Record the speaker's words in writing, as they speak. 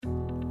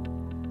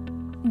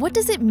What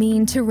does it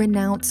mean to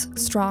renounce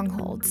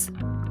strongholds?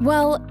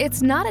 Well,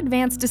 it's not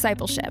advanced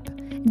discipleship.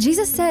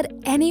 Jesus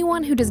said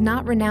anyone who does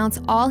not renounce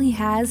all he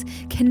has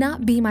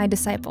cannot be my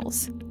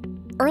disciples.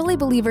 Early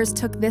believers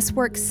took this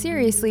work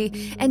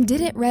seriously and did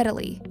it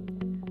readily.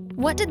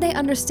 What did they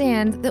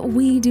understand that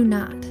we do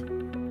not?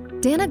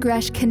 Dannah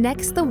Gresh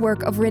connects the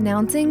work of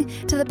renouncing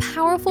to the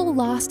powerful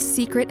lost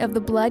secret of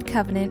the blood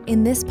covenant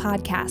in this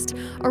podcast,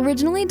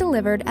 originally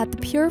delivered at the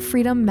Pure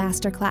Freedom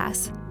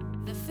Masterclass.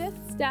 The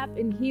fifth step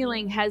in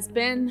healing has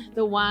been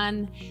the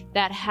one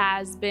that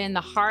has been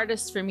the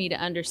hardest for me to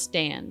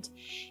understand.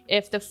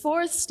 If the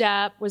fourth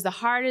step was the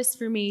hardest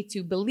for me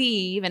to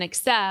believe and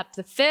accept,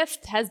 the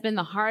fifth has been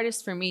the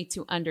hardest for me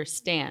to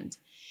understand.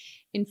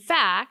 In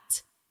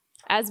fact,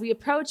 as we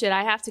approach it,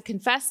 I have to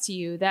confess to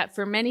you that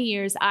for many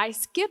years, I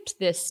skipped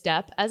this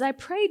step as I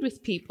prayed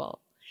with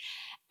people.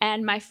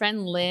 And my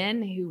friend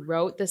Lynn, who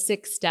wrote the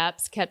 6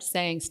 steps, kept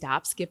saying,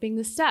 stop skipping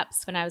the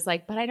steps. And I was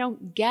like, but I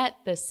don't get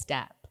the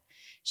step.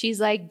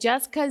 She's like,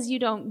 just because you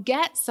don't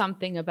get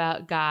something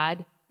about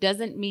God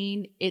doesn't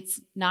mean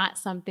it's not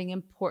something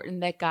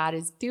important that God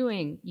is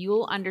doing.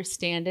 You'll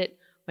understand it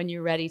when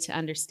you're ready to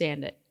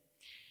understand it.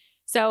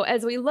 So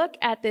as we look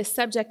at this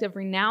subject of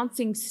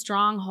renouncing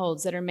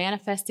strongholds that are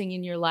manifesting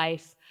in your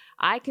life,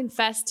 I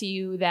confess to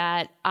you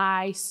that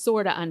I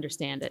sort of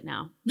understand it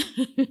now.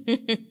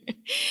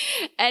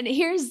 And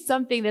here's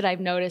something that I've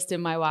noticed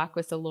in my walk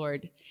with the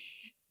Lord.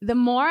 The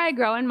more I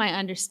grow in my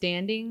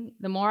understanding,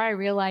 the more I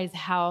realize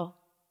how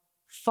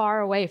far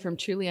away from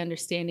truly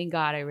understanding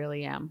God I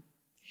really am.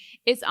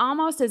 It's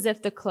almost as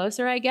if the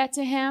closer I get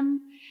to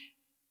Him,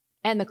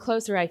 and the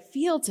closer I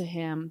feel to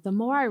Him, the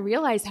more I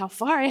realize how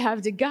far I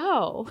have to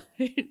go.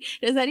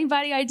 Does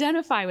anybody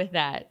identify with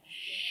that?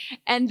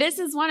 And this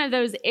is one of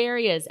those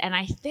areas, and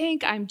I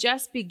think I'm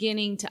just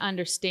beginning to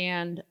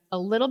understand a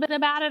little bit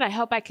about it. I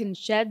hope I can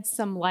shed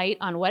some light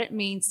on what it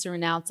means to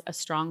renounce a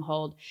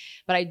stronghold,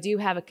 but I do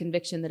have a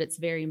conviction that it's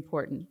very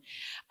important.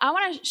 I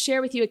want to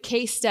share with you a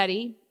case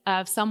study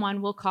of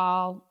someone. We'll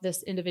call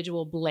this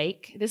individual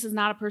Blake. This is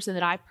not a person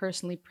that I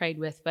personally prayed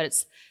with, but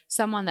it's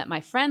someone that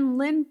my friend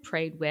Lynn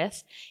prayed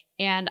with.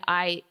 And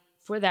I,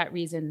 for that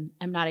reason,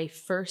 am not a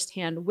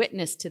firsthand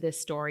witness to this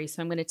story.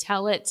 So I'm going to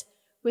tell it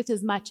with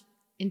as much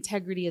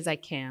integrity as I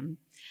can.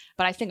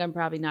 But I think I'm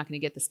probably not going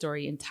to get the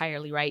story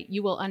entirely right.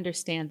 You will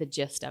understand the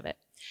gist of it.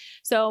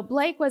 So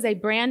Blake was a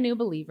brand new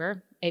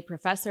believer, a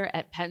professor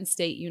at Penn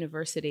State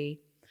University.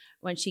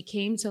 When she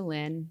came to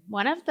Lynn,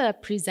 one of the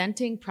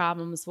presenting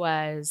problems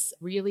was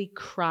really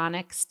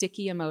chronic,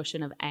 sticky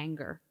emotion of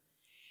anger.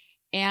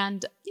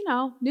 And,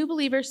 new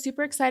believer,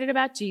 super excited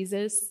about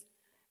Jesus,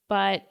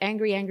 but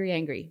angry, angry,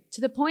 angry.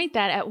 To the point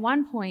that at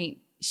one point,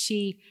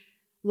 she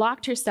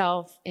locked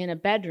herself in a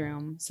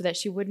bedroom so that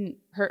she wouldn't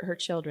hurt her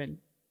children.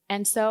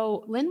 And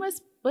so Lynn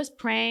was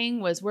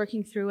praying, was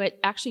working through it,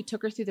 actually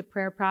took her through the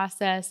prayer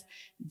process,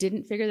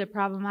 didn't figure the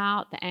problem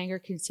out. The anger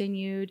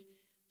continued.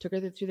 Took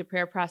her through the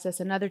prayer process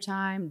another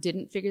time,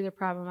 didn't figure the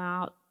problem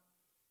out.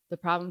 The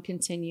problem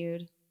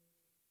continued.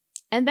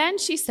 And then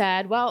she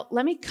said, well,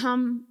 let me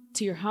come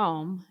to your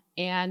home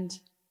and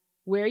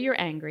where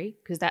you're angry,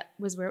 because that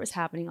was where it was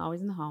happening,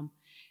 always in the home,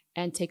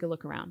 and take a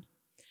look around.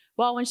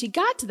 Well, when she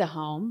got to the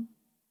home,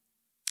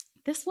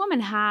 this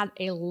woman had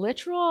a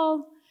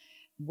literal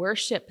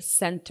worship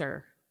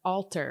center,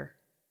 altar.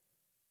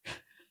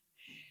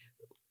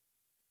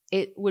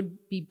 It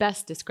would be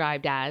best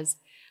described as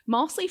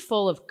mostly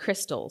full of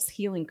crystals,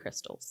 healing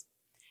crystals,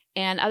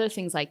 and other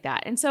things like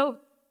that. And so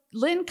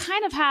Lynn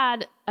kind of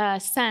had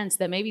a sense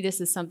that maybe this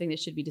is something that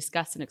should be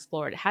discussed and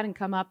explored. It hadn't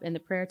come up in the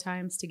prayer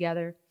times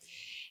together.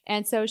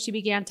 And so she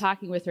began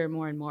talking with her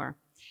more and more.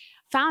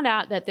 Found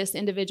out that this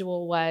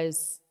individual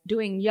was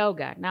doing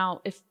yoga.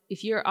 Now,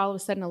 if you're all of a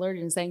sudden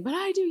alerted and saying, but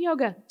I do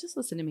yoga, just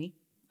listen to me.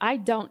 I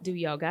don't do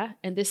yoga,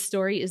 and this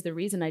story is the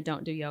reason I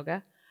don't do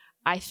yoga.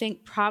 I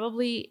think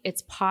probably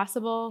it's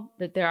possible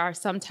that there are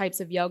some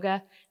types of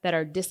yoga that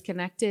are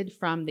disconnected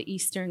from the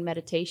Eastern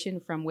meditation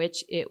from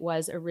which it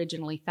was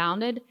originally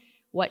founded.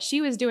 What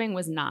she was doing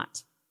was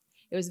not.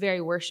 It was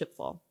very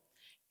worshipful,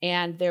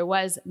 and there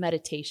was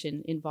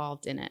meditation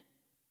involved in it.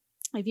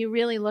 If you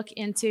really look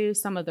into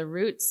some of the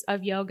roots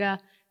of yoga,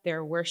 there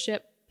are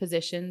worship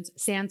positions,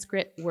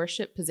 Sanskrit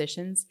worship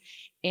positions,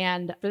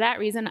 and for that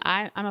reason,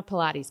 I'm a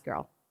Pilates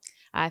girl.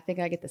 I think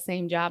I get the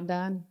same job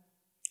done,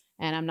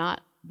 and I'm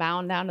not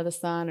bowing down to the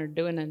sun or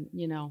doing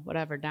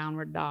whatever,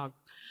 downward dog.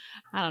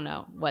 I don't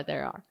know what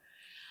there are.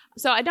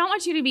 So I don't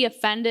want you to be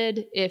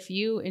offended if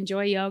you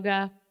enjoy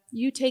yoga.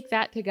 You take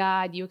that to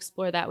God. You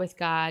explore that with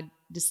God.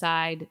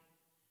 Decide.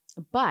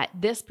 But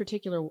this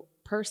particular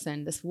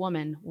person, this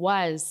woman,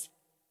 was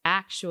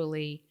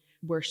actually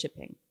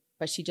worshiping,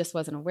 but she just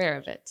wasn't aware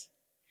of it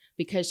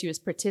because she was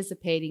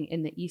participating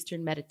in the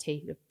Eastern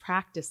meditative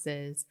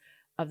practices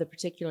of the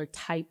particular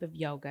type of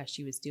yoga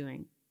she was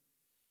doing.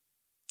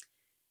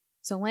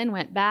 So Lynn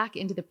went back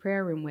into the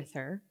prayer room with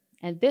her,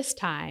 and this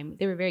time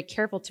they were very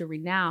careful to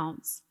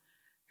renounce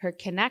her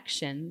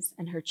connections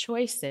and her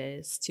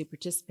choices to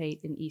participate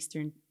in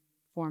Eastern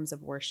forms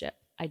of worship,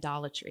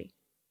 idolatry.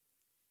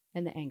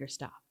 and the anger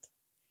stopped.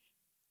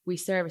 We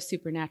serve a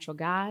supernatural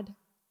God.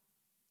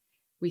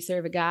 We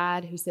serve a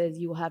God who says,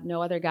 you will have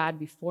no other God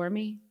before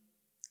me.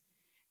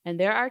 And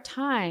there are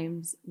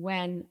times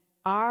when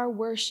our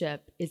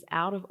worship is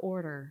out of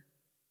order,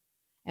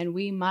 and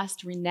we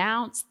must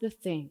renounce the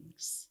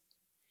things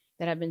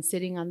that have been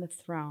sitting on the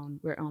throne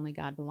where only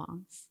God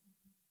belongs.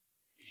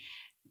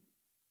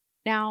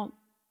 Now,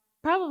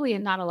 probably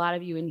not a lot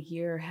of you in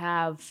here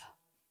have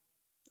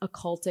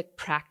occultic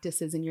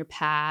practices in your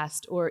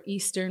past or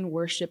Eastern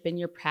worship in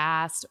your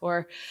past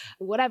or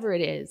whatever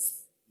it is.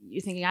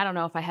 You're thinking, I don't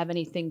know if I have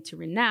anything to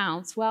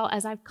renounce. Well,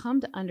 as I've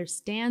come to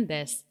understand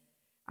this,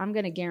 I'm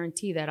going to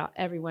guarantee that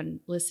everyone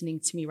listening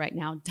to me right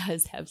now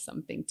does have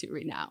something to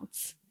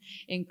renounce,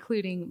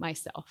 including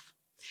myself.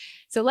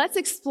 So let's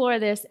explore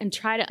this and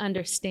try to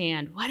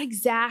understand what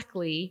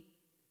exactly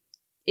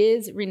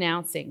is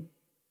renouncing.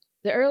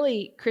 The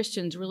early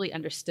Christians really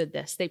understood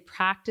this. They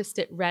practiced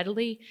it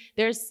readily.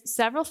 There's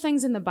several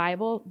things in the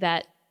Bible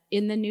that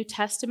in the New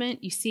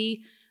Testament, you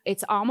see,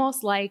 it's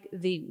almost like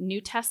the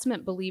New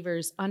Testament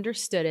believers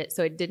understood it,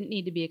 so it didn't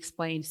need to be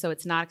explained, so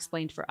it's not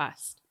explained for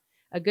us.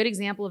 A good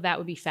example of that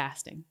would be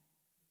fasting.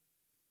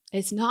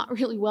 It's not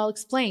really well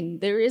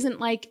explained. There isn't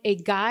like a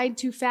guide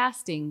to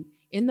fasting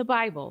in the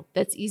Bible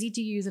that's easy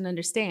to use and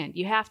understand.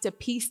 You have to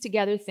piece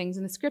together things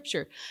in the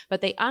scripture.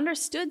 But they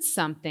understood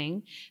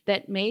something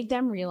that made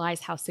them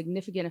realize how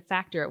significant a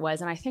factor it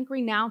was. And I think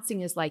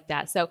renouncing is like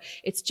that. So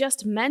it's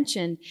just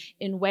mentioned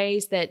in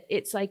ways that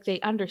it's like they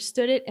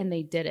understood it and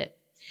they did it.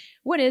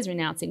 What is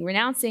renouncing?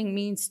 Renouncing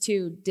means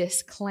to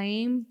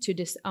disclaim, to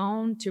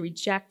disown, to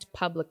reject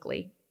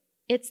publicly.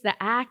 It's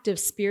the act of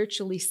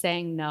spiritually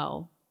saying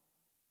no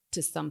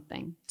to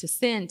something, to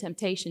sin,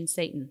 temptation,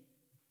 Satan.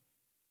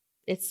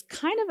 It's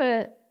kind of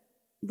a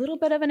little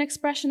bit of an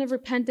expression of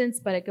repentance,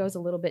 but it goes a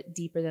little bit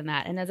deeper than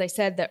that. And as I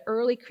said, the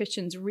early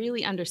Christians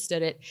really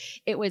understood it.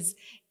 It was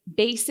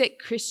basic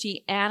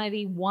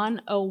Christianity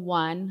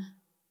 101.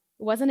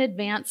 It wasn't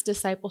advanced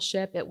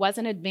discipleship. It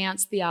wasn't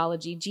advanced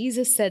theology.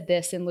 Jesus said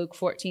this in Luke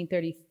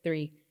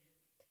 14:33.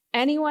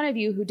 Any one of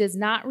you who does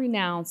not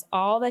renounce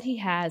all that he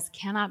has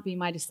cannot be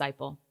my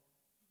disciple.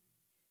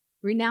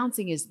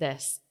 Renouncing is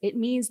this. It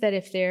means that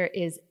if there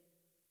is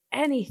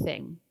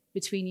anything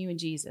between you and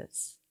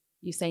Jesus,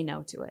 you say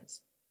no to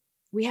it.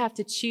 We have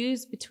to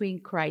choose between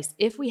Christ.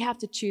 If we have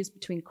to choose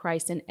between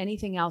Christ and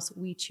anything else,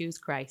 we choose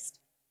Christ.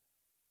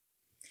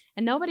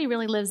 And nobody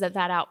really lives that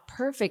out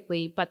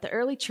perfectly, but the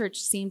early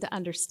church seemed to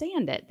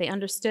understand it. They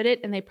understood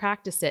it and they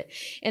practiced it.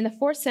 In the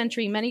 4th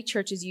century, many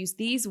churches used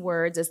these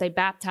words as they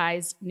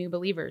baptized new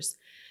believers.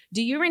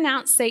 Do you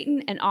renounce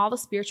Satan and all the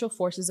spiritual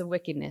forces of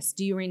wickedness?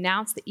 Do you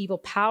renounce the evil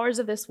powers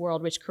of this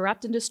world which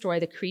corrupt and destroy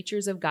the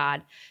creatures of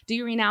God? Do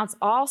you renounce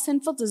all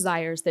sinful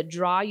desires that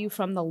draw you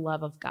from the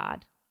love of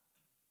God?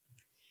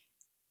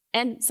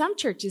 And some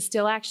churches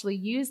still actually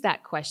use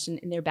that question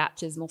in their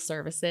baptismal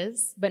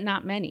services, but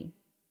not many.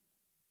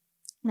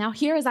 Now,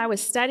 here, as I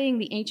was studying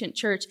the ancient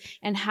church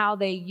and how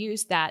they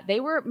used that, they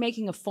were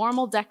making a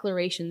formal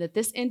declaration that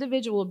this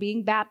individual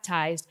being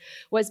baptized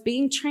was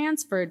being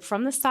transferred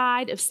from the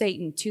side of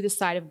Satan to the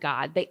side of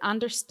God. They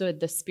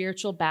understood the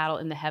spiritual battle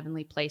in the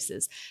heavenly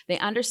places. They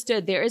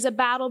understood there is a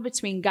battle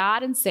between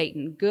God and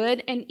Satan,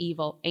 good and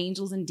evil,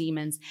 angels and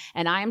demons,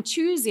 and I am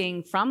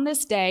choosing from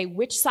this day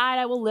which side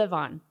I will live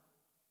on.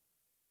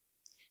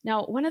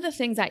 Now, one of the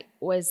things I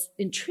was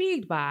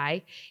intrigued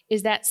by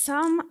is that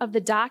some of the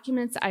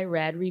documents I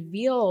read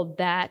revealed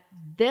that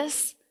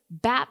this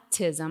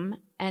baptism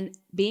and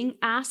being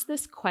asked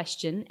this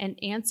question and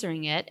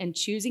answering it and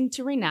choosing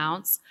to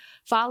renounce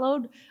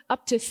followed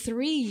up to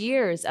 3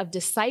 years of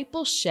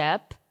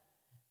discipleship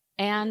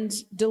and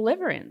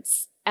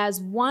deliverance,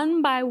 as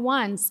one by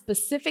one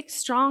specific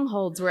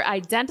strongholds were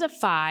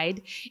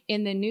identified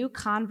in the new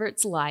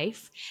convert's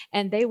life,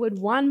 and they would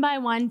one by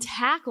one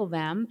tackle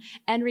them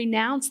and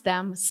renounce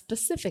them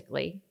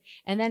specifically.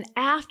 And then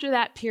after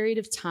that period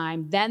of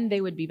time, then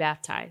they would be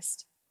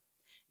baptized.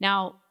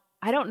 Now,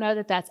 I don't know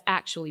that that's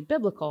actually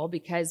biblical,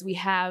 because we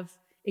have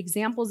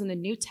examples in the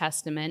New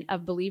Testament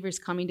of believers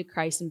coming to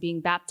Christ and being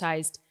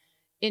baptized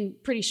in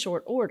pretty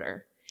short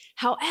order.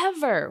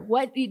 However,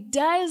 what it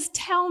does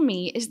tell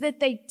me is that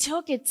they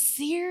took it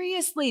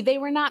seriously. They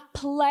were not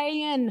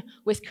playing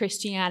with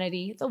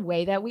Christianity the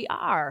way that we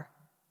are.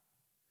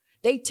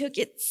 They took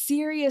it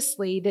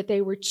seriously, that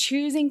they were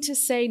choosing to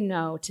say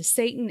no to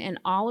Satan and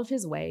all of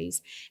his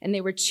ways, and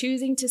they were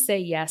choosing to say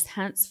yes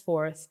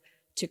henceforth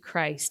to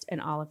Christ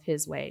and all of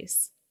his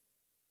ways.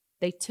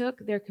 They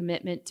took their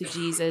commitment to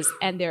Jesus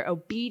and their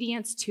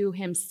obedience to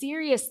him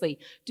seriously.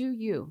 Do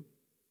you?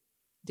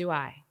 Do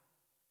I?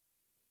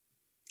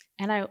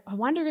 And I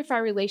wonder if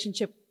our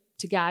relationship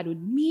to God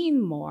would mean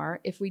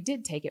more if we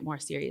did take it more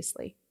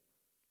seriously.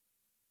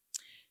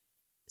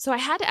 So I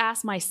had to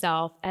ask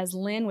myself, as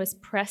Lynn was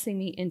pressing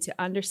me into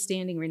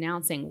understanding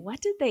renouncing,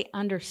 what did they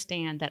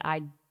understand that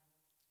I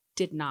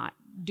do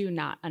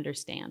not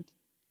understand?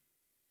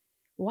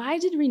 Why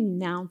did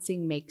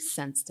renouncing make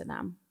sense to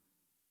them?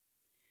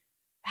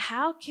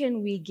 How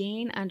can we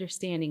gain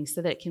understanding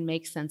so that it can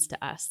make sense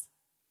to us?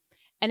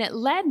 And it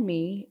led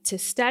me to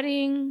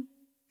studying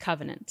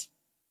covenant,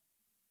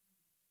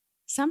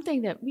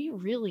 something that we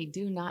really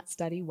do not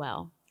study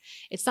well.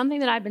 It's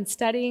something that I've been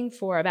studying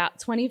for about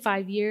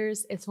 25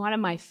 years. It's one of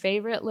my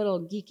favorite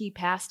little geeky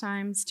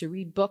pastimes to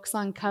read books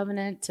on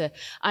covenant, to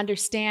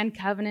understand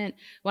covenant.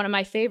 One of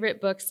my favorite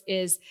books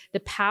is The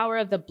Power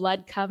of the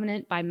Blood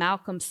Covenant by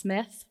Malcolm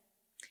Smith.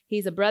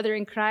 He's a brother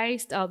in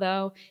Christ,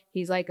 although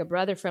he's like a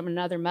brother from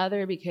another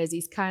mother because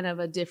he's kind of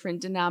a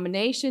different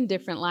denomination,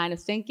 different line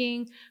of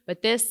thinking.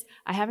 But this,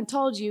 I haven't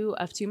told you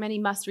of too many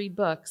must-read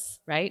books,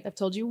 right? I've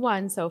told you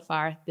one so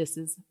far. This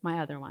is my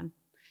other one.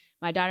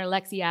 My daughter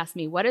Lexi asked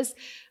me, what is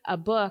a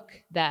book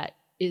that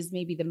is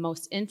maybe the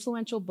most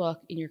influential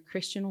book in your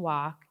Christian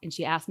walk? And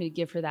she asked me to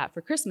give her that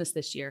for Christmas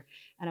this year,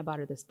 and I bought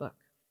her this book.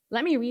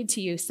 Let me read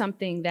to you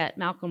something that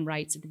Malcolm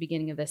writes at the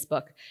beginning of this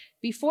book.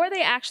 Before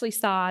they actually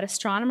saw it,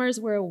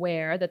 astronomers were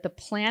aware that the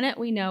planet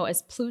we know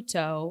as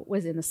Pluto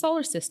was in the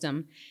solar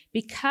system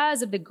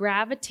because of the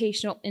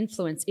gravitational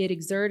influence it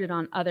exerted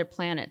on other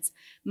planets.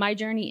 My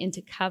journey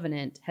into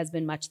covenant has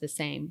been much the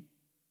same.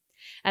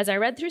 As I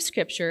read through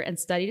Scripture and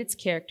studied its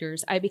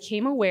characters, I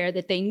became aware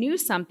that they knew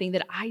something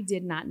that I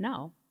did not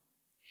know.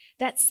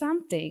 That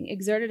something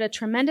exerted a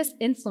tremendous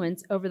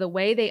influence over the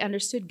way they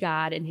understood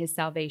God and his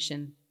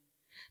salvation.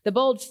 The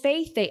bold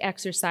faith they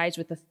exercised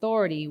with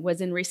authority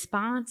was in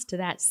response to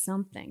that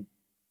something.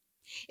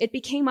 It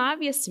became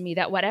obvious to me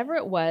that whatever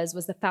it was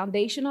the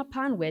foundation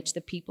upon which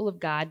the people of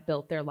God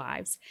built their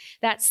lives.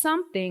 That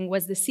something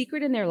was the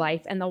secret in their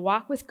life and the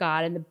walk with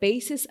God and the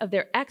basis of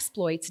their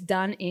exploits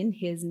done in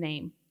his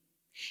name.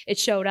 It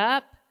showed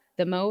up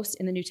the most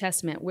in the New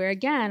Testament, where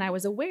again, I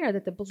was aware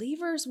that the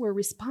believers were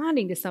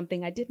responding to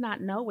something I did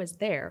not know was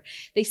there.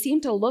 They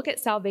seemed to look at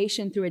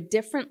salvation through a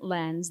different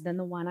lens than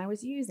the one I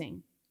was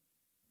using.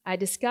 I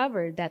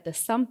discovered that the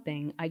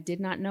something I did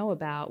not know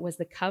about was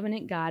the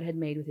covenant God had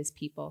made with his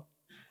people.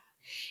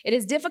 It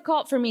is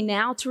difficult for me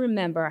now to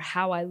remember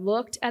how I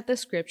looked at the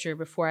Scripture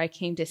before I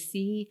came to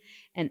see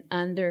and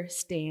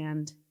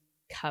understand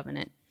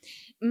covenant.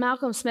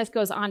 Malcolm Smith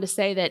goes on to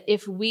say that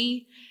if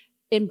we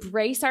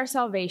embrace our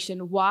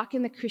salvation, walk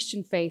in the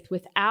Christian faith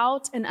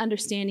without an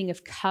understanding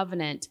of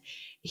covenant,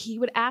 he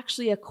would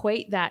actually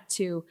equate that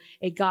to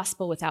a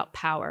gospel without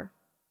power.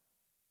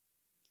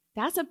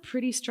 That's a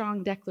pretty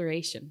strong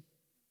declaration.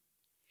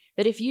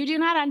 That if you do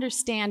not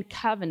understand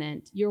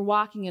covenant, you're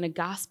walking in a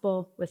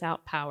gospel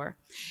without power.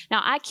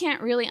 Now, I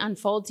can't really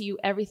unfold to you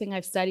everything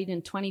I've studied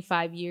in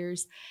 25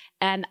 years.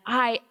 And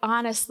I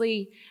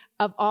honestly,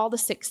 of all the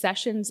 6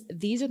 sessions,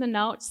 these are the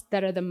notes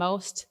that are the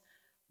most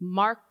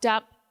marked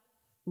up,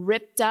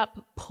 ripped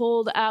up,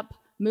 pulled up,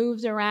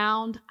 moved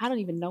around. I don't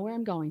even know where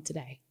I'm going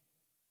today.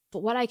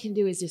 But what I can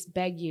do is just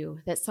beg you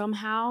that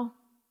somehow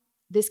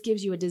this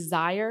gives you a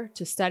desire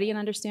to study and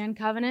understand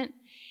covenant,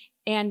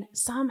 and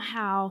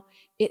somehow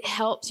it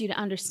helps you to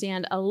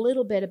understand a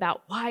little bit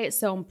about why it's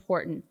so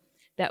important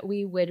that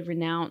we would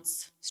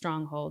renounce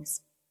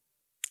strongholds.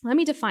 Let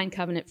me define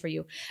covenant for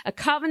you. A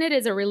covenant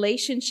is a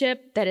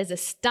relationship that is a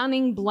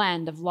stunning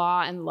blend of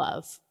law and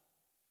love.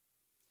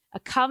 A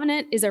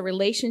covenant is a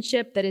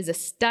relationship that is a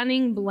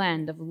stunning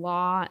blend of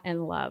law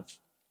and love.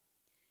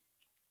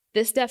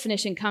 This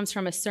definition comes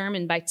from a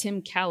sermon by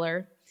Tim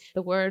Keller.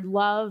 The word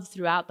love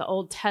throughout the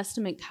Old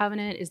Testament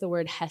covenant is the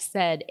word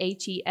hesed,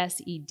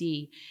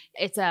 H-E-S-E-D.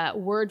 It's a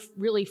word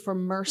really for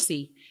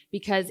mercy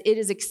because it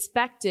is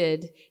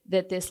expected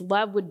that this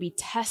love would be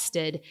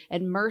tested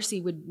and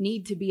mercy would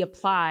need to be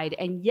applied.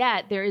 And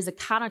yet there is a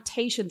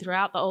connotation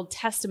throughout the Old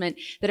Testament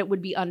that it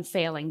would be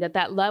unfailing,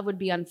 that love would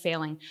be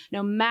unfailing.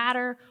 No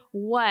matter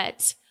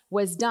what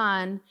was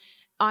done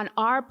on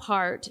our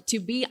part to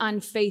be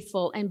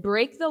unfaithful and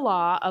break the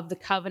law of the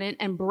covenant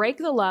and break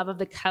the love of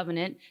the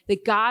covenant,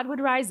 that God would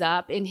rise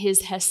up in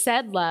his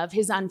hesed love,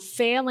 his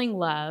unfailing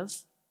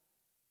love,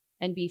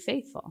 and be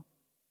faithful.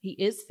 He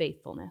is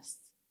faithfulness.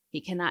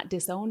 He cannot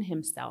disown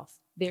himself.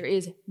 There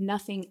is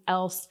nothing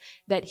else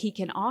that he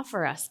can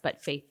offer us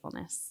but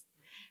faithfulness.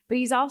 But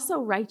he's also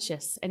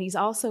righteous and he's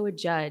also a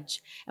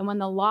judge. And when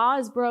the law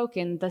is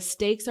broken, the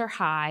stakes are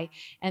high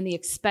and the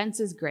expense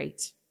is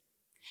great.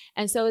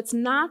 And so it's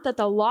not that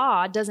the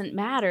law doesn't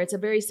matter. It's a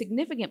very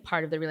significant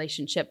part of the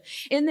relationship.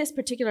 In this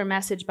particular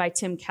message by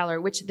Tim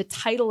Keller, which the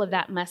title of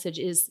that message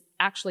is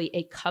actually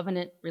A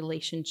Covenant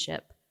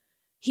Relationship,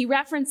 he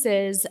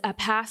references a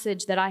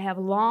passage that I have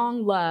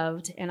long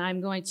loved, and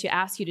I'm going to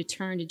ask you to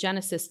turn to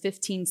Genesis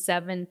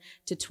 15:7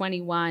 to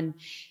 21.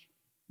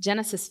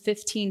 Genesis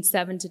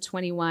 15:7 to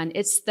 21.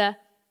 It's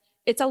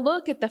a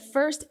look at the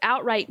first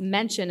outright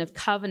mention of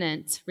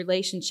covenant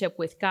relationship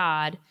with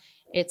God.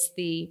 It's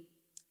the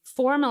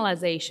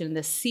formalization,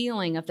 the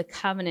sealing of the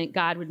covenant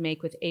God would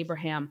make with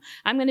Abraham.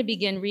 I'm going to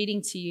begin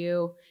reading to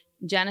you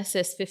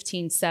Genesis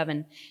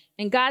 15:7.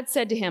 And God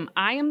said to him,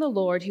 I am the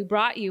Lord who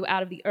brought you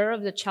out of the Ur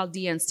of the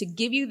Chaldeans to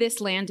give you this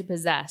land to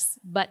possess.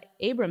 But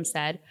Abram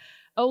said,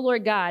 O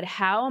Lord God,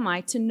 how am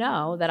I to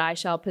know that I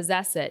shall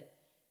possess it?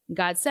 And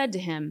God said to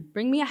him,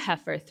 bring me a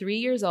heifer 3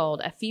 years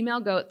old, a female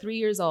goat 3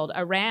 years old,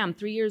 a ram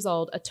 3 years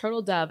old, a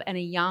turtle dove, and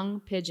a young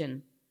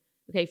pigeon.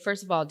 Okay,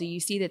 first of all, do you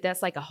see that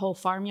that's like a whole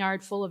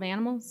farmyard full of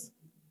animals?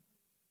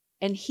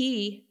 And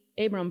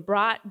Abram,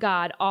 brought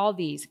God all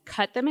these,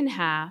 cut them in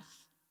half,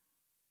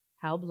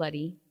 how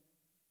bloody,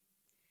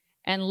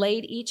 and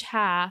laid each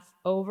half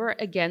over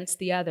against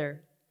the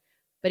other.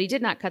 But he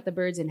did not cut the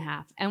birds in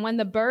half. And when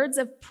the birds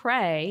of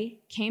prey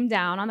came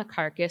down on the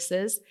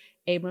carcasses,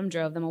 Abram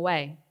drove them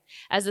away.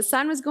 As the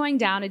sun was going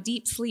down, a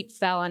deep sleep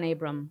fell on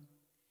Abram.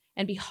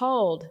 And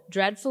behold,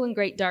 dreadful and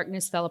great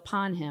darkness fell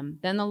upon him.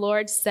 Then the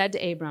Lord said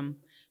to Abram,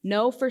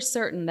 know for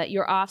certain that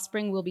your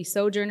offspring will be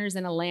sojourners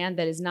in a land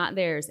that is not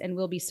theirs, and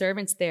will be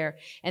servants there,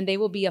 and they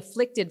will be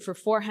afflicted for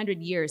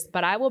 400 years.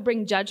 But I will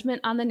bring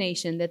judgment on the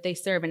nation that they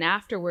serve, and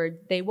afterward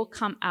they will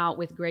come out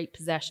with great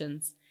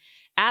possessions.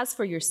 As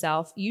for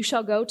yourself, you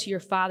shall go to your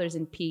fathers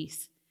in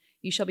peace.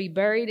 You shall be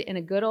buried in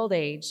a good old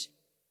age.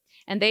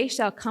 And they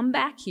shall come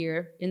back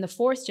here in the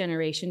 4th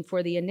generation,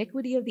 for the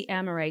iniquity of the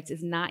Amorites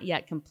is not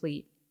yet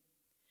complete.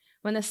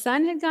 When the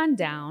sun had gone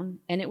down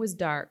and it was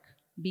dark,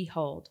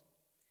 behold,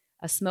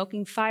 a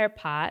smoking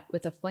firepot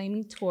with a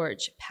flaming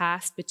torch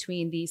passed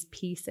between these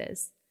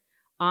pieces.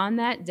 On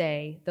that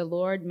day, the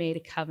Lord made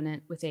a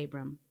covenant with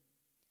Abram.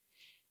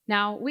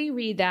 Now, we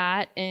read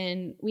that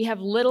and we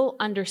have little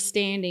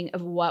understanding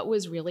of what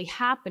was really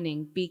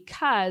happening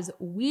because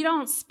we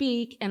don't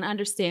speak and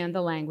understand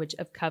the language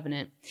of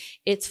covenant.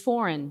 It's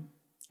foreign,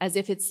 as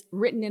if it's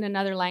written in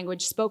another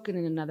language, spoken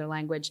in another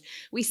language.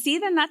 We see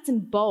the nuts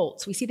and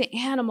bolts. We see the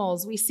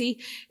animals. We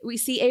see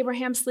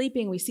Abraham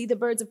sleeping. We see the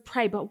birds of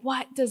prey. But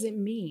what does it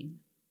mean?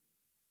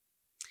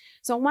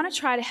 So I want to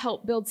try to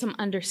help build some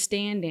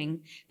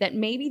understanding that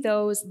maybe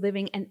those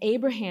living in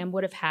Abraham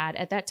would have had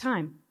at that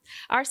time.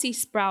 R.C.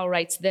 Sproul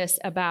writes this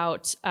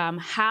about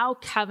how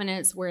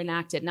covenants were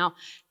enacted. Now,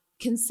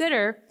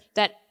 consider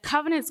that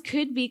covenants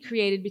could be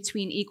created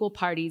between equal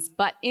parties,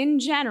 but in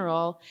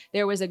general,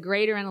 there was a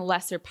greater and a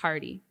lesser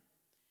party.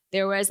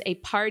 There was a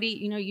party,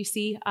 you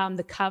see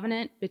the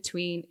covenant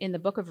in the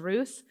book of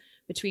Ruth,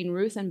 between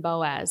Ruth and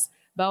Boaz.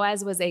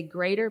 Boaz was a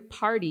greater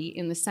party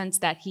in the sense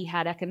that he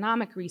had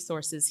economic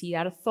resources, he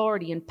had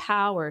authority and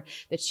power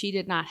that she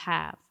did not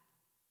have.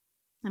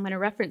 I'm going to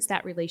reference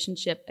that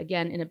relationship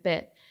again in a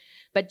bit.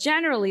 But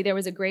generally, there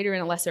was a greater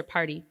and a lesser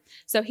party.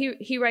 So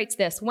he writes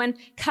this: when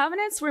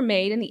covenants were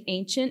made in the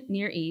ancient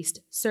Near East,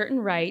 certain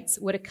rites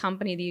would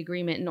accompany the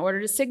agreement in order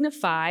to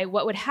signify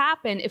what would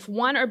happen if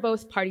one or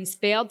both parties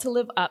failed to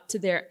live up to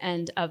their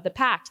end of the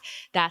pact.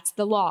 That's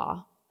the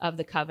law of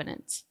the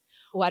covenant.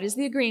 What is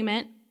the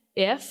agreement?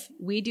 If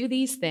we do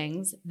these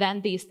things,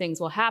 then these things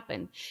will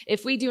happen.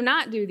 If we do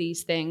not do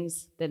these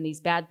things, then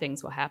these bad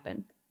things will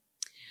happen.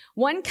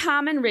 One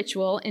common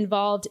ritual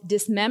involved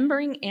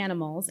dismembering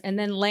animals and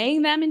then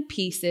laying them in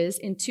pieces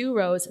in 2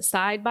 rows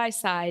side by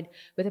side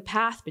with a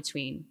path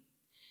between.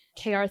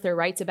 Kay Arthur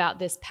writes about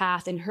this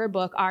path in her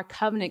book, Our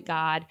Covenant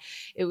God.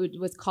 It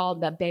was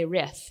called the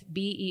Beryth,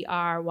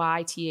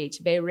 B-E-R-Y-T-H,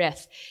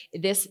 Beryth.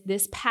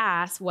 This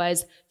path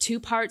was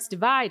 2 parts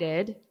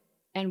divided,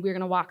 and we're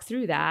going to walk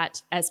through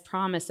that as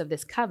promise of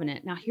this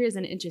covenant. Now, here's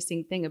an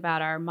interesting thing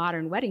about our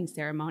modern wedding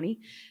ceremony.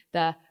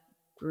 The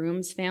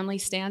groom's family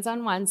stands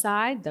on one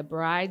side, the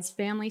bride's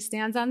family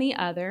stands on the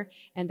other,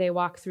 and they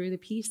walk through the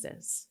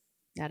pieces.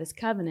 That is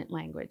covenant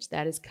language.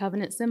 That is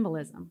covenant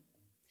symbolism.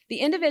 The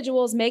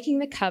individuals making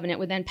the covenant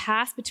would then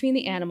pass between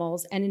the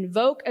animals and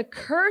invoke a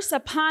curse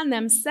upon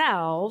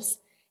themselves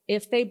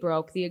if they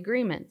broke the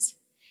agreement.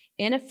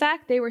 In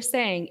effect, they were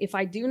saying, if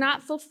I do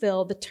not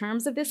fulfill the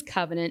terms of this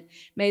covenant,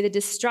 may the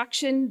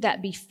destruction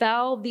that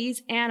befell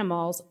these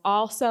animals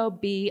also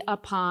be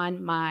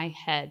upon my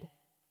head.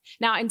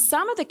 Now, in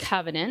some of the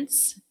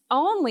covenants,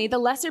 only the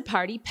lesser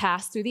party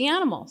passed through the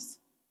animals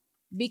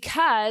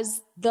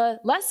because the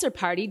lesser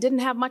party didn't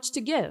have much to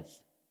give,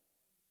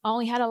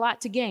 only had a lot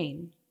to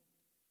gain.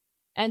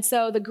 And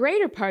so the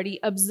greater party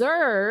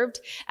observed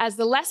as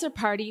the lesser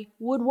party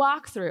would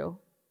walk through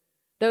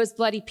those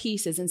bloody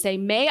pieces and say,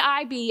 may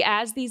I be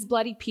as these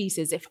bloody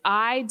pieces if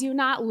I do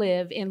not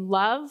live in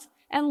love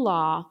and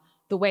law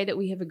the way that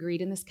we have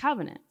agreed in this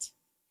covenant.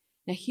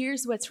 Now,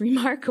 here's what's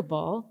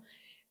remarkable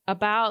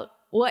about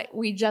what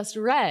we just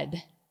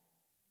read.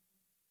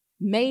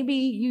 Maybe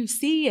you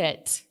see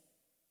it.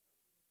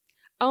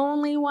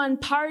 Only one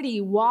party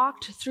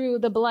walked through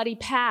the bloody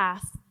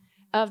path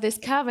of this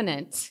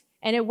covenant,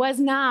 and it was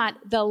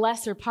not the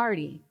lesser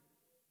party.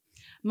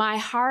 My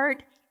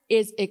heart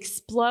is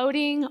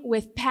exploding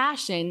with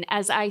passion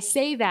as I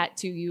say that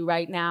to you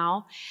right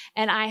now.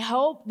 And I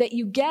hope that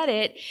you get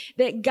it,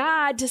 that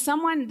God, to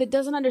someone that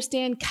doesn't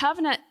understand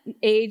covenant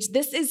age,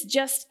 this is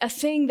just a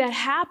thing that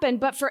happened.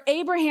 But for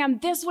Abraham,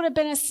 this would have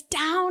been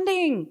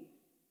astounding.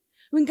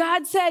 When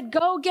God said,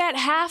 go get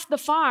half the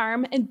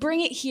farm and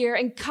bring it here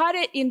and cut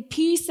it in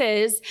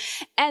pieces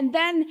and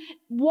then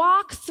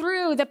walk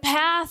through the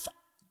path,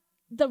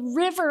 the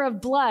river of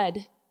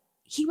blood,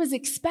 he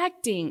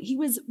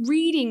was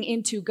reading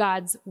into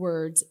God's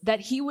words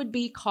that he would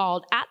be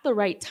called at the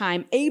right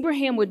time.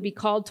 Abraham would be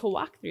called to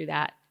walk through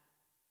that.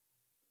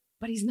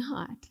 But he's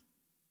not.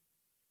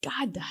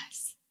 God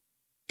does.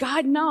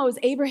 God knows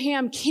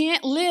Abraham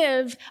can't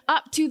live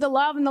up to the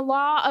love and the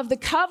law of the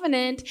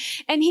covenant.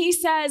 And he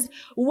says,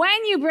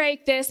 when you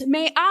break this,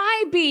 may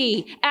I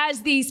be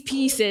as these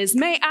pieces.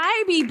 May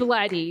I be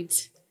bloodied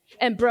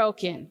and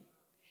broken.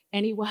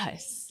 And he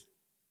was.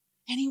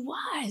 And he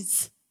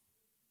was.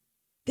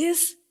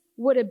 This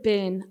would have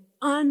been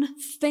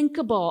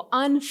unthinkable,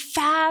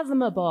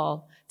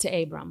 unfathomable to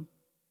Abram.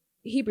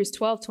 Hebrews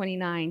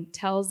 12:29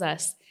 tells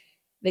us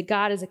that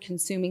God is a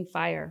consuming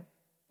fire.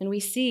 And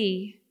we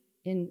see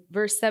in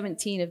verse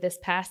 17 of this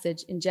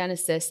passage in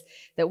Genesis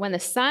that when the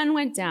sun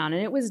went down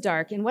and it was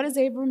dark, and what is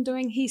Abram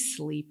doing? He's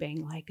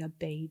sleeping like a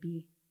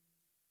baby.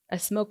 A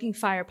smoking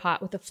fire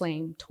pot with a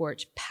flame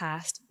torch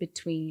passed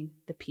between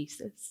the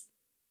pieces.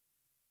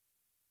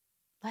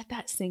 Let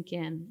that sink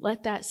in.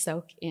 Let that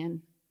soak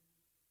in.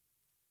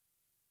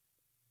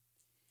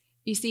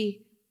 You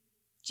see,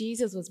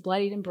 Jesus was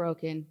bloodied and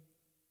broken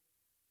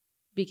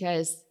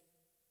because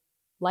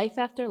life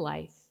after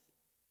life,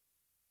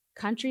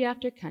 country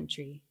after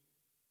country,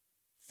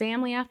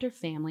 family after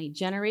family,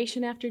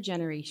 generation after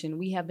generation,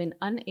 we have been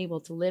unable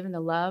to live in the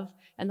love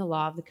and the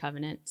law of the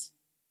covenant.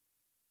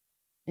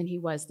 And he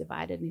was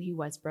divided, and he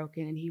was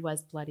broken, and he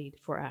was bloodied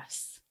for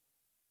us.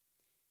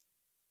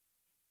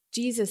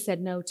 Jesus said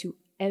no to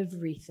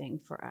everything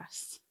for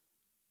us.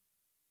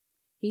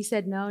 He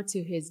said no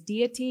to his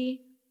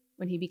deity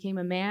when he became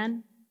a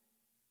man.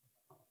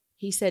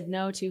 He said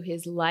no to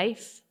his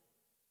life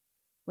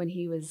when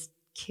he was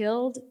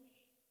killed.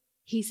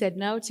 He said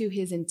no to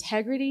his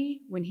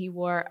integrity when he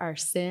wore our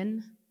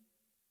sin.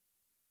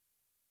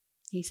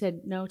 He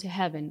said no to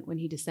heaven when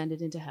he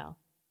descended into hell.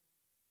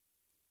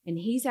 And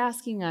he's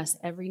asking us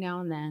every now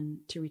and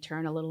then to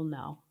return a little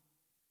no.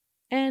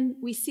 And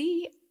we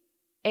see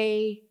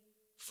a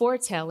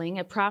foretelling,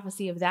 a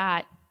prophecy of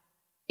that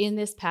in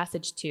this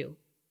passage too.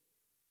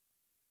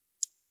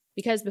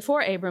 Because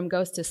before Abram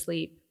goes to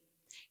sleep,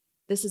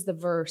 this is the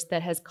verse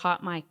that has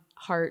caught my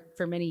heart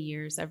for many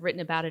years. I've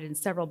written about it in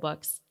several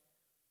books.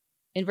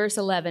 In verse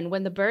 11,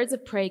 when the birds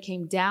of prey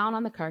came down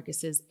on the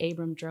carcasses,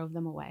 Abram drove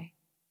them away.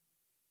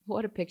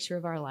 What a picture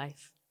of our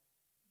life.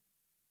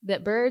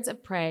 That birds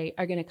of prey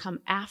are going to come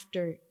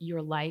after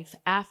your life,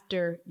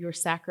 after your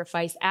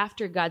sacrifice,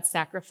 after God's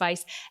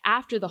sacrifice,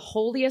 after the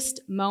holiest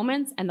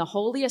moments and the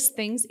holiest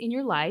things in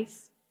your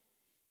life.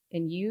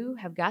 And you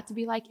have got to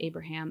be like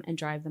Abraham and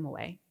drive them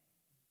away.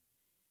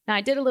 Now,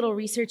 I did a little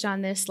research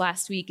on this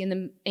last week. In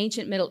the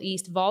ancient Middle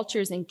East,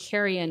 vultures and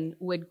carrion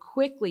would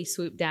quickly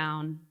swoop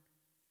down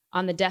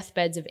on the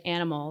deathbeds of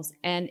animals,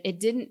 and it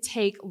didn't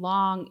take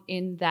long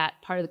in that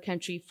part of the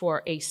country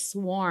for a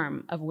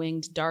swarm of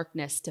winged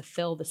darkness to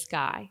fill the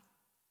sky.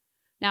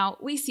 Now,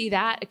 we see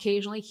that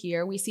occasionally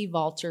here. We see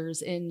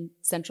vultures in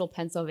central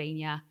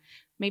Pennsylvania,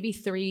 maybe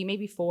 3,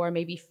 maybe 4,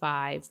 maybe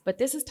 5, but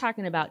this is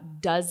talking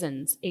about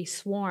dozens, a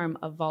swarm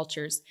of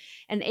vultures,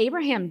 and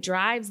Abraham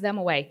drives them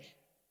away.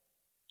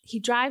 He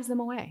drives them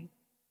away.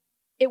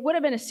 It would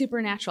have been a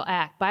supernatural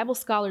act. Bible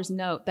scholars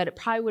note that it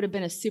probably would have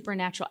been a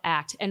supernatural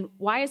act. And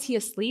why is he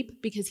asleep?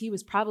 Because he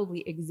was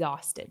probably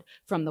exhausted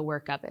from the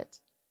work of it.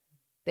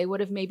 They would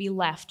have maybe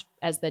left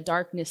as the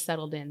darkness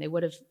settled in. They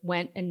would have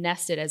went and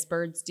nested as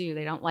birds do.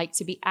 They don't like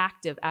to be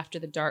active after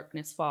the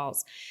darkness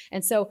falls.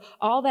 And so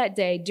all that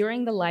day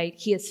during the light,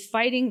 he is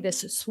fighting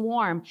this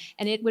swarm,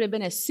 and it would have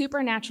been a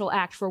supernatural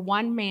act for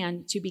one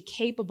man to be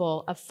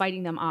capable of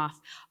fighting them off.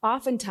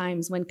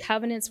 Oftentimes when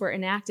covenants were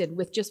enacted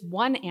with just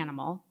one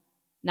animal,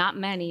 not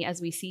many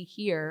as we see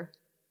here,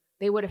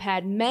 they would have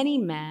had many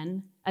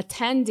men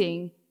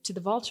attending to the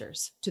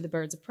vultures, to the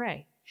birds of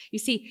prey. You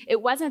see,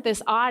 it wasn't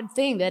this odd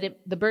thing that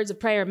the birds of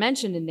prey are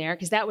mentioned in there,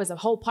 because that was a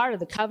whole part of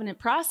the covenant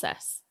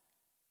process.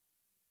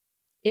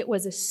 It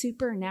was a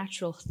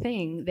supernatural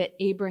thing that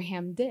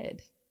Abraham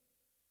did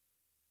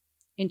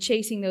in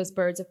chasing those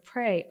birds of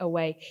prey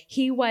away.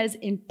 He was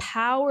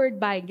empowered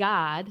by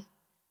God,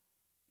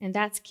 and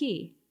that's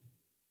key.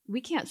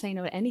 We can't say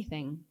no to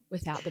anything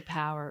without the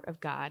power of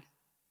God.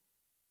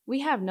 We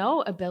have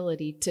no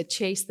ability to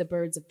chase the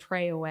birds of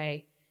prey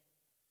away,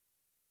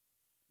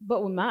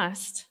 but we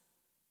must.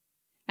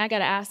 I got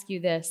to ask you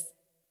this.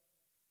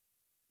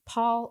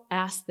 Paul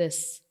asked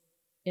this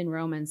in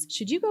Romans.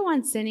 Should you go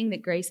on sinning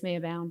that grace may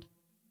abound?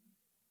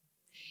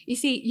 You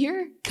see,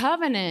 your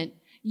covenant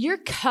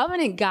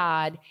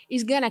God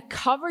is going to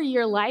cover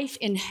your life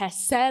in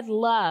Hesed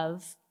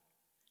love,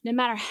 no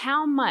matter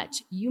how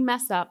much you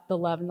mess up the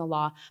love and the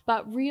law.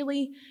 But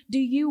really, do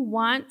you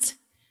want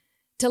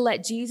to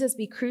let Jesus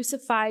be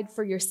crucified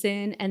for your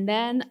sin and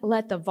then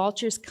let the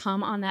vultures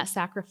come on that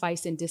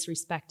sacrifice in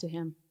disrespect to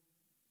him?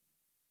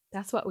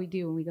 That's what we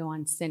do when we go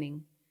on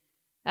sinning.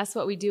 That's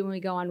what we do when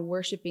we go on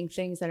worshiping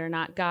things that are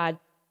not God.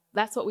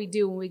 That's what we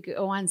do when we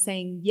go on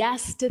saying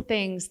yes to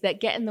things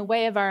that get in the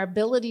way of our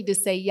ability to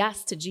say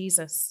yes to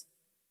Jesus.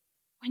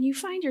 When you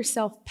find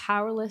yourself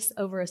powerless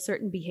over a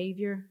certain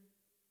behavior,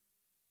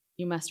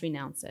 you must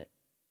renounce it,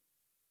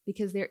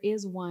 because there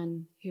is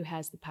one who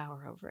has the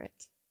power over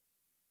it.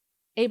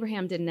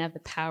 Abraham didn't have the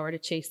power to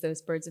chase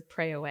those birds of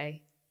prey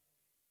away.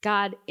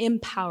 God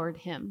empowered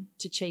him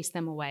to chase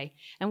them away.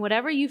 And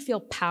whatever you feel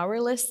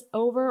powerless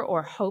over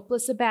or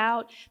hopeless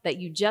about, that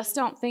you just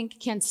don't think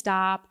can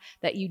stop,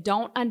 that you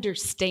don't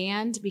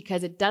understand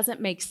because it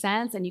doesn't make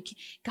sense, and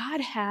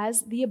God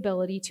has the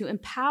ability to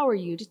empower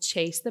you to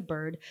chase the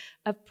bird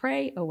of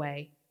prey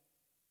away.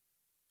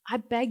 I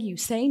beg you,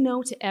 say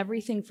no to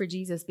everything for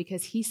Jesus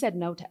because he said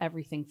no to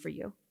everything for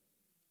you.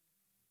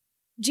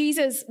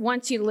 Jesus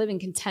wants you to live in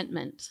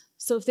contentment.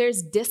 So if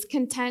there's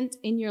discontent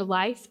in your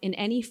life in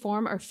any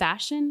form or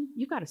fashion,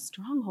 you've got a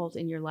stronghold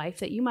in your life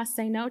that you must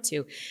say no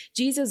to.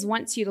 Jesus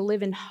wants you to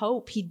live in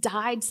hope. He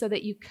died so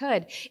that you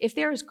could. If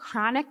there is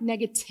chronic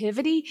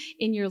negativity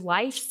in your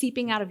life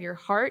seeping out of your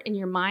heart and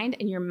your mind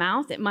and your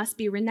mouth, it must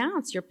be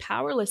renounced. You're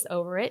powerless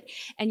over it,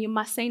 and you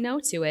must say no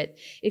to it.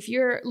 If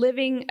you're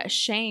living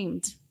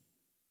ashamed,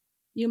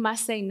 you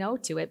must say no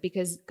to it,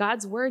 because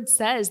God's word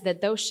says that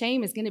though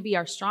shame is going to be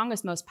our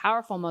strongest, most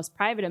powerful, most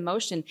private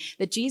emotion,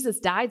 that Jesus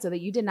died so that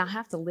you did not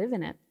have to live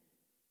in it.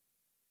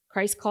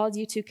 Christ called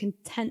you to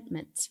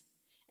contentment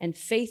and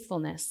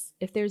faithfulness.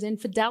 If there's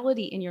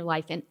infidelity in your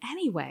life in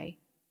any way,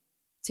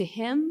 to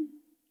him,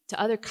 to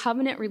other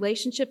covenant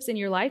relationships in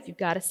your life, you've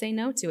got to say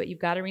no to it. You've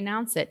got to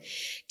renounce it.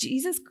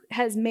 Jesus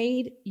has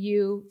made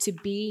you to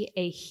be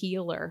a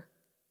healer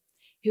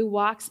who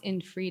walks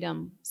in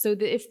freedom. So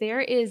that if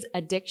there is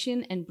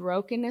addiction and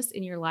brokenness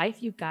in your life,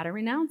 you've got to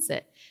renounce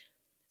it.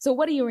 So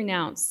what do you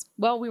renounce?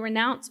 Well, we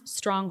renounce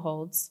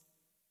strongholds.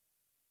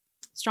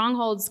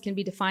 Strongholds can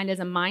be defined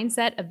as a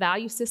mindset, a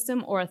value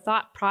system, or a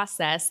thought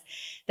process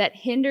that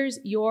hinders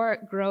your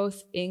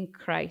growth in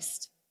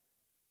Christ.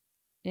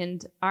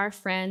 And our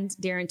friend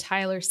Darren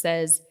Tyler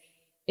says,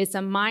 it's a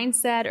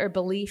mindset or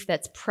belief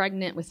that's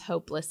pregnant with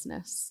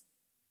hopelessness.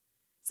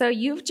 So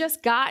you've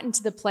just gotten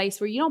to the place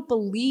where you don't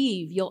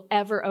believe you'll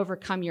ever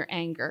overcome your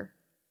anger.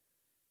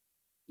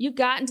 You've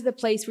gotten to the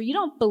place where you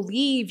don't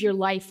believe your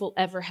life will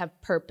ever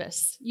have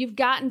purpose. You've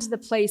gotten to the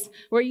place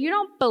where you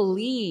don't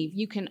believe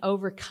you can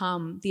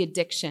overcome the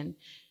addiction.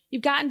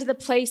 You've gotten to the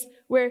place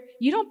where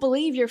you don't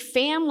believe your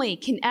family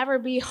can ever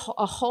be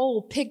a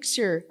whole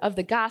picture of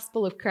the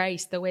gospel of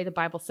Christ the way the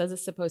Bible says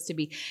it's supposed to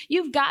be.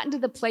 You've gotten to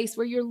the place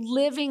where you're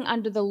living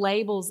under the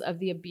labels of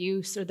the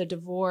abuse or the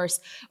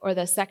divorce or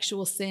the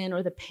sexual sin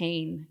or the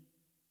pain.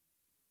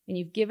 And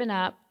you've given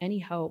up any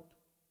hope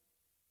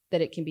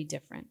that it can be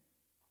different.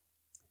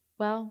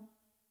 Well,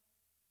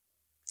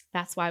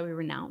 that's why we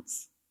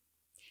renounce.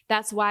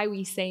 That's why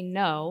we say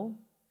no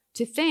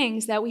to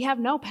things that we have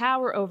no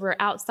power over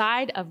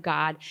outside of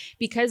God,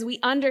 because we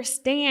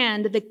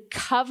understand the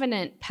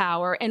covenant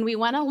power and we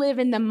want to live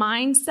in the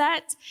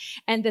mindset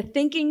and the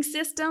thinking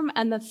system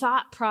and the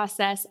thought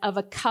process of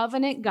a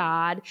covenant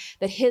God,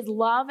 that his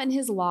love and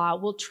his law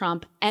will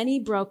trump any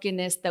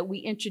brokenness that we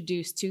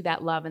introduce to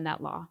that love and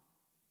that law.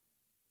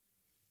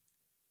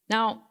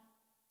 Now,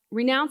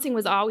 renouncing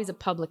was always a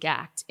public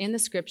act. In the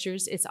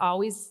scriptures, it's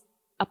always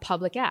a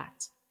public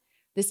act.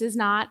 This is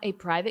not a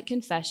private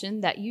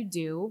confession that you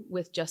do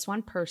with just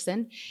one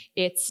person.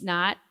 It's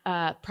not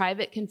a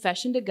private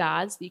confession to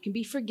God so you can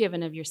be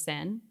forgiven of your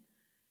sin.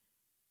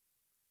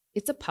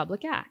 It's a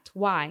public act.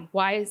 Why?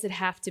 Why does it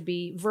have to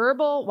be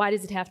verbal? Why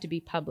does it have to be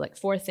public?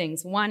 4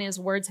 things. One is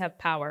words have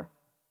power.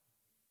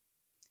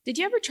 Did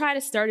you ever try to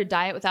start a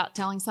diet without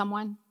telling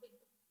someone?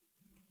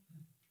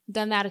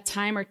 Done that a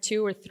time or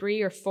 2 or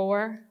 3 or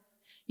 4?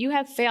 You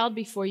have failed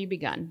before you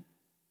begun.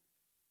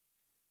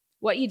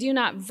 What you do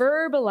not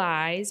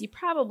verbalize, you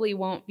probably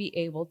won't be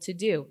able to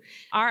do.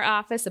 Our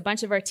office, a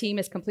bunch of our team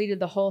has completed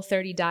the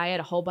Whole30 diet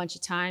a whole bunch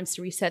of times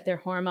to reset their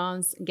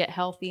hormones and get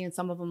healthy, and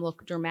some of them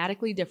look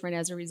dramatically different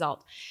as a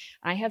result.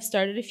 I have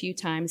started a few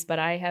times, but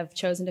I have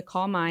chosen to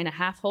call mine a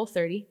half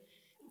Whole30.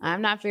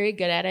 I'm not very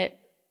good at it.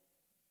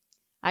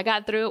 I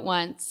got through it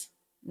once,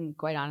 and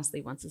quite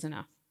honestly, once is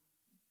enough.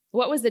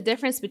 What was the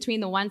difference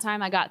between the one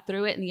time I got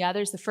through it and the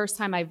others? The first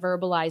time I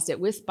verbalized it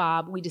with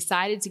Bob, we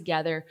decided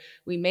together,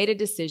 we made a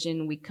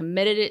decision, we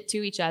committed it to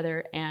each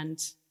other, and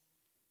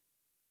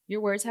your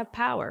words have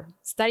power.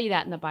 Study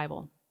that in the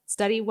Bible.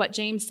 Study what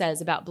James says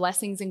about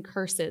blessings and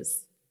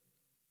curses.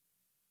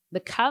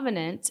 The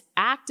covenant,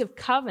 act of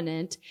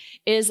covenant,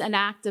 is an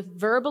act of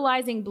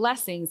verbalizing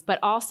blessings, but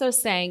also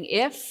saying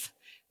if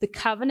the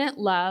covenant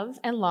love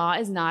and law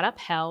is not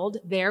upheld,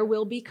 there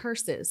will be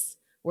curses.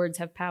 Words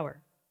have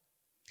power.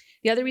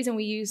 The other reason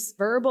we use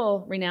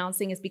verbal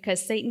renouncing is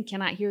because Satan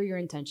cannot hear your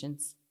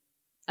intentions.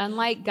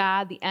 Unlike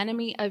God, the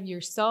enemy of your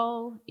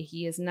soul,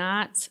 he is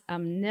not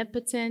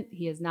omnipotent,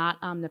 he is not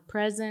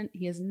omnipresent,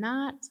 he is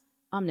not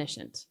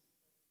omniscient.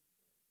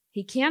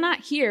 He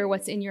cannot hear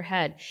what's in your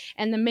head.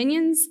 And the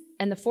minions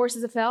and the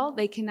forces of hell,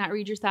 they cannot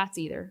read your thoughts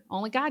either.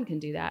 Only God can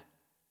do that.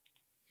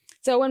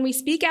 So when we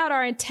speak out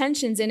our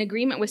intentions in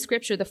agreement with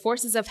Scripture, the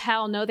forces of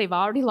hell know they've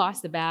already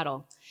lost the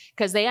battle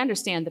because they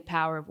understand the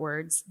power of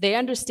words. They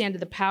understand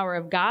the power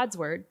of God's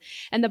word.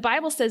 And the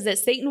Bible says that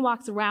Satan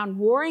walks around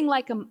warring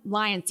like a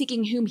lion,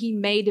 seeking whom he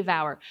may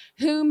devour.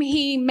 Whom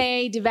he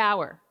may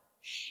devour.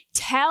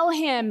 Tell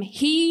him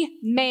he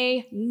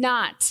may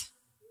not.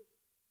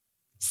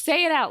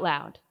 Say it out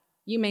loud.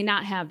 you may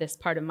not have this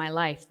part of my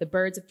life. The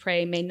birds of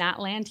prey may not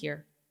land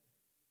here.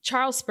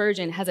 Charles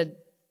Spurgeon has a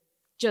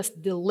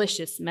just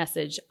delicious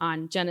message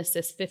on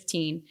Genesis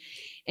 15.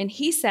 And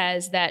he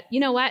says that, you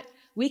know what?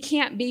 We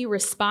can't be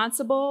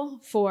responsible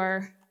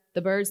for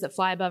the birds that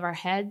fly above our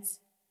heads,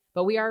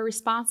 but we are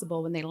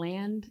responsible when they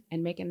land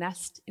and make a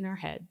nest in our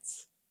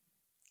heads.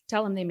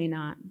 Tell them they may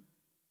not.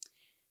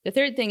 The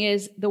third thing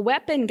is the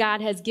weapon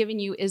God has given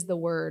you is the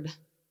word.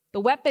 The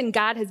weapon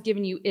God has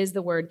given you is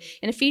the word.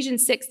 In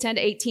Ephesians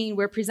 6:10-18,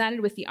 we're presented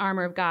with the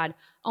armor of God.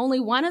 Only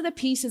one of the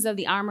pieces of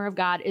the armor of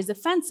God is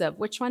offensive.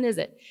 Which one is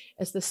it?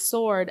 It's the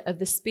sword of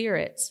the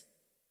Spirit.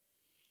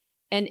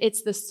 And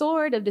it's the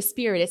sword of the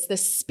Spirit. It's the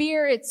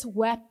Spirit's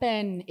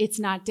weapon. It's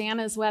not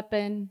Dana's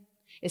weapon.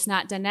 It's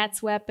not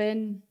Danette's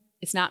weapon.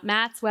 It's not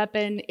Matt's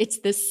weapon. It's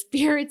the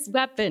Spirit's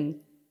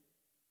weapon.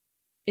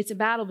 It's a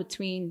battle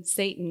between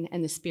Satan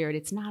and the Spirit.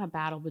 It's not a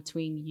battle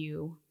between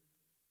you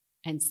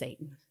and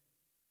Satan.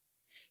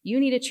 You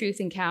need a truth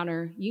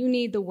encounter. You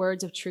need the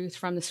words of truth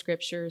from the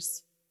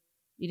scriptures.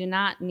 You do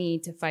not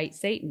need to fight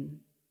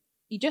Satan.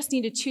 You just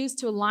need to choose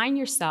to align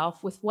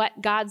yourself with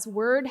what God's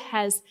word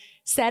has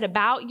said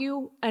about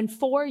you and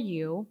for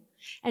you,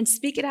 and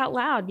speak it out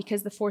loud,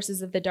 because the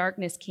forces of the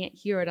darkness can't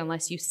hear it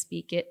unless you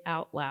speak it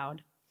out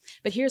loud.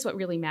 But here's what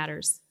really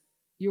matters.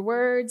 Your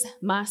words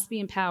must be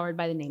empowered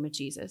by the name of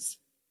Jesus.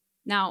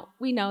 Now,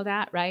 we know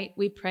that, right?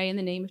 We pray in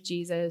the name of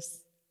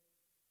Jesus.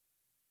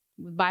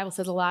 The Bible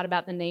says a lot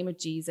about the name of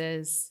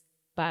Jesus,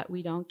 but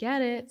we don't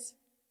get it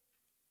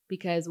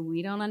because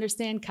we don't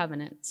understand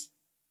covenant.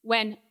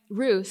 When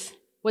Ruth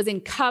was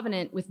in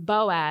covenant with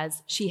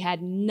Boaz, she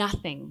had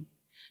nothing.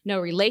 No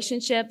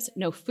relationships,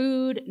 no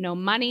food, no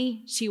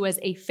money. She was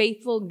a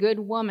faithful, good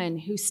woman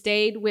who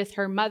stayed with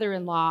her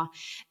mother-in-law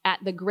at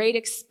the great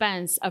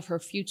expense of her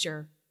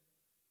future.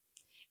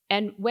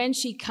 And when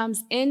she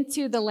comes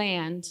into the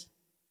land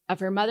of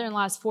her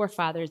mother-in-law's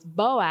forefathers,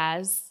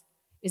 Boaz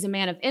is a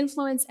man of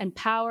influence and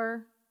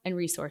power and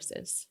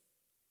resources.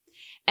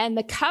 And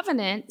the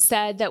covenant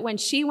said that when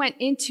she went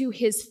into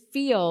his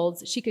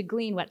fields, she could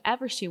glean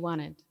whatever she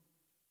wanted.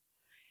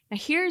 Now,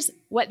 here's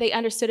what they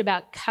understood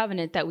about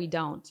covenant that we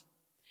don't.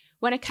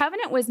 When a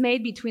covenant was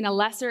made between a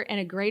lesser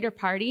and a greater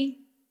party,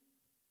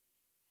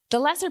 the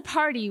lesser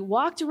party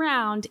walked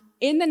around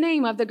in the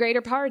name of the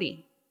greater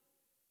party.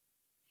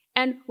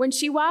 And when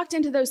she walked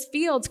into those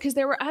fields, because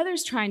there were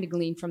others trying to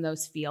glean from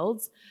those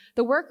fields,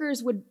 the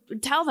workers would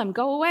tell them,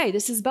 go away,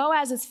 this is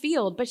Boaz's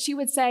field. But she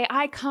would say,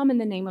 I come in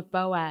the name of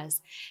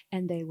Boaz.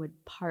 And they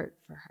would part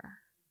for her.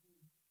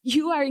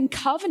 You are in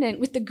covenant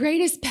with the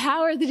greatest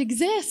power that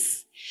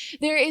exists.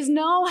 There is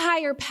no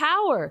higher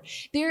power.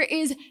 There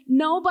is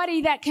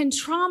nobody that can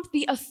trump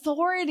the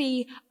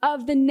authority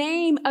of the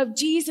name of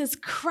Jesus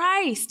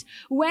Christ.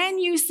 When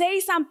you say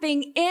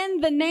something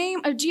in the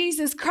name of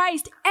Jesus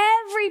Christ,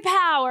 every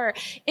power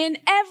in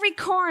every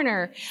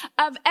corner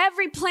of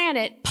every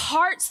planet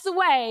parts the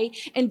way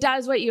and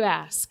does what you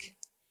ask.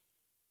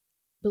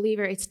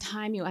 Believer, it's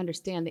time you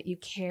understand that you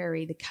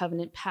carry the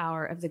covenant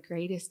power of the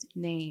greatest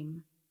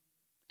name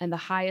and the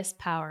highest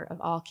power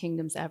of all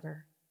kingdoms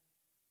ever.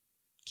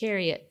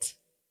 Carry it,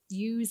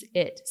 use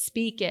it,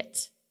 speak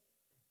it.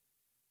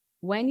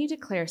 When you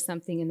declare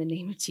something in the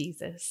name of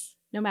Jesus,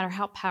 no matter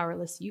how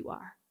powerless you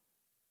are,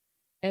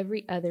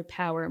 every other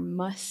power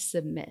must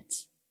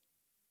submit.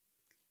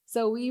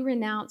 So we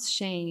renounce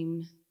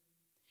shame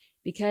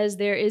because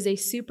there is a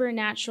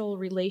supernatural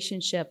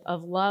relationship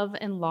of love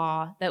and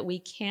law that we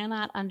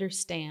cannot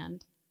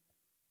understand,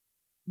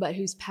 but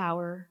whose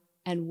power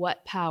and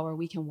what power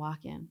we can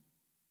walk in.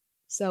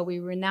 So we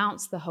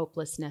renounce the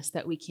hopelessness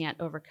that we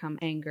can't overcome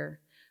anger.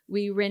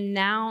 We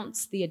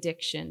renounce the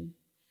addiction.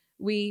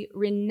 We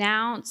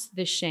renounce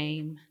the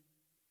shame.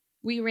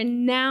 We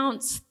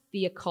renounce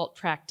the occult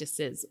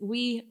practices.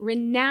 We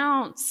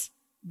renounce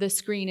the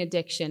screen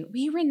addiction.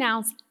 We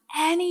renounce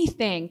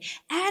anything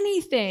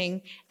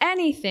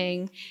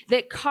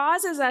that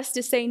causes us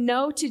to say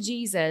no to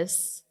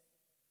Jesus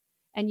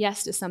and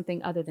yes to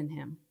something other than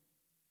him.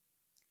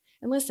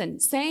 And listen,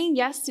 saying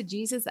yes to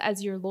Jesus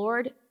as your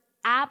Lord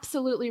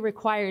absolutely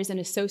requires an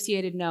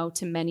associated no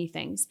to many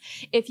things.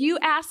 If you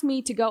ask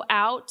me to go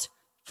out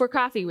for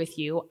coffee with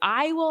you,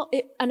 I will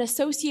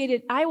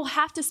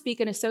have to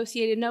speak an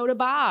associated no to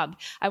Bob.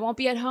 I won't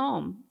be at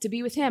home to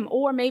be with him.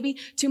 Or maybe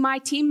to my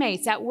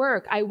teammates at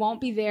work, I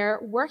won't be there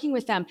working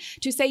with them.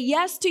 To say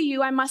yes to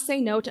you, I must say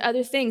no to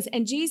other things.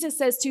 And Jesus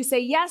says to say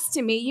yes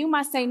to me, you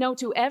must say no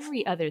to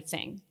every other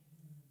thing.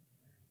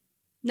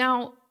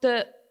 Now,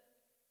 the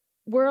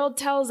world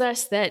tells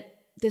us that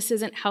this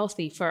isn't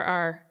healthy for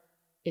our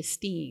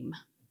esteem.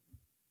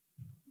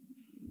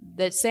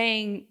 That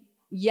saying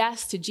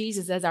yes to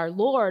Jesus as our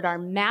Lord, our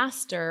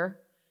master,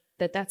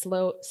 that's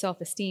low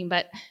self-esteem.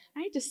 But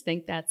I just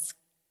think that's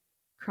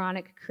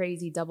chronic,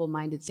 crazy,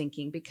 double-minded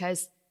thinking,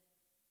 because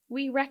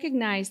we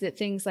recognize that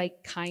things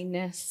like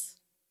kindness,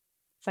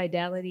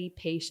 fidelity,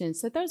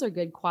 patience, that those are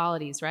good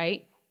qualities,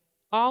 right?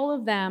 All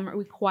of them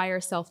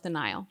require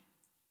self-denial.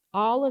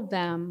 All of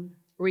them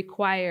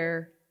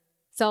require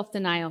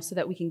self-denial, so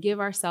that we can give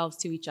ourselves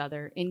to each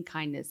other in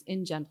kindness,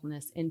 in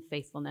gentleness, in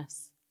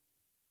faithfulness.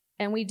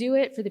 And we do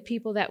it for the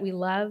people that we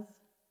love.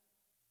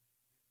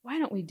 Why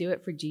don't we do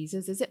it for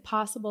Jesus? Is it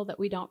possible that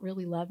we don't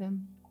really love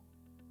him?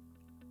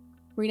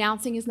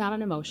 Renouncing is not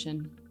an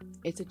emotion,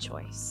 it's a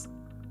choice.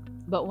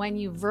 But when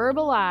you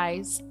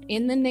verbalize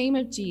in the name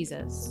of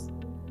Jesus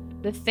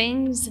the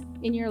things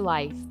in your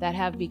life that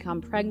have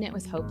become pregnant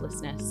with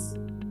hopelessness,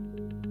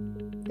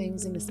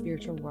 things in the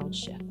spiritual world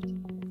shift.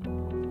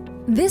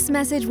 This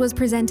message was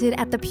presented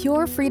at the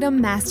Pure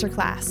Freedom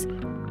Masterclass.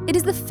 It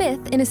is the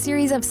 5th in a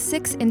series of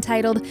 6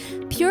 entitled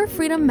Pure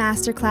Freedom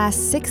Masterclass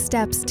 6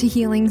 Steps to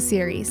Healing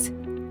series.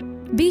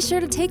 Be sure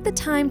to take the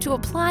time to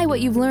apply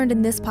what you've learned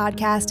in this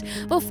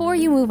podcast before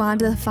you move on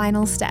to the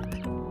final step.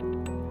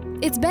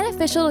 It's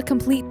beneficial to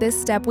complete this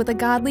step with a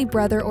godly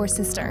brother or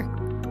sister.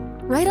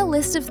 Write a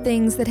list of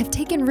things that have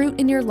taken root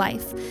in your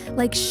life,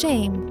 like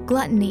shame,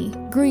 gluttony,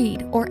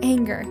 greed, or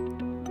anger.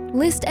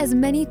 List as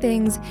many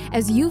things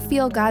as you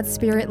feel God's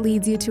Spirit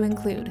leads you to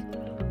include.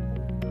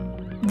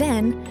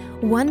 Then,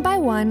 one by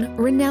one,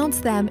 renounce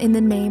them in the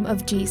name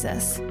of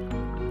Jesus.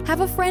 Have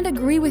a friend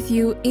agree with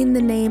you in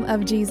the name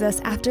of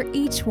Jesus after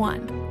each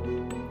one.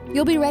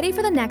 You'll be ready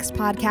for the next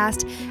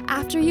podcast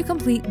after you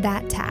complete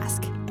that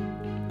task.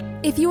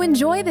 If you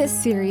enjoy this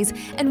series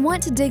and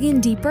want to dig in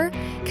deeper,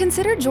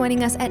 consider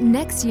joining us at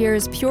next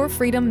year's Pure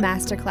Freedom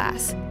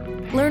Masterclass.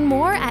 Learn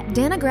more at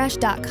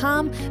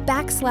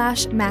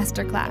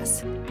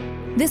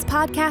danagresh.com/masterclass. This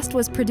podcast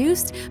was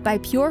produced by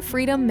Pure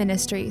Freedom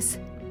Ministries.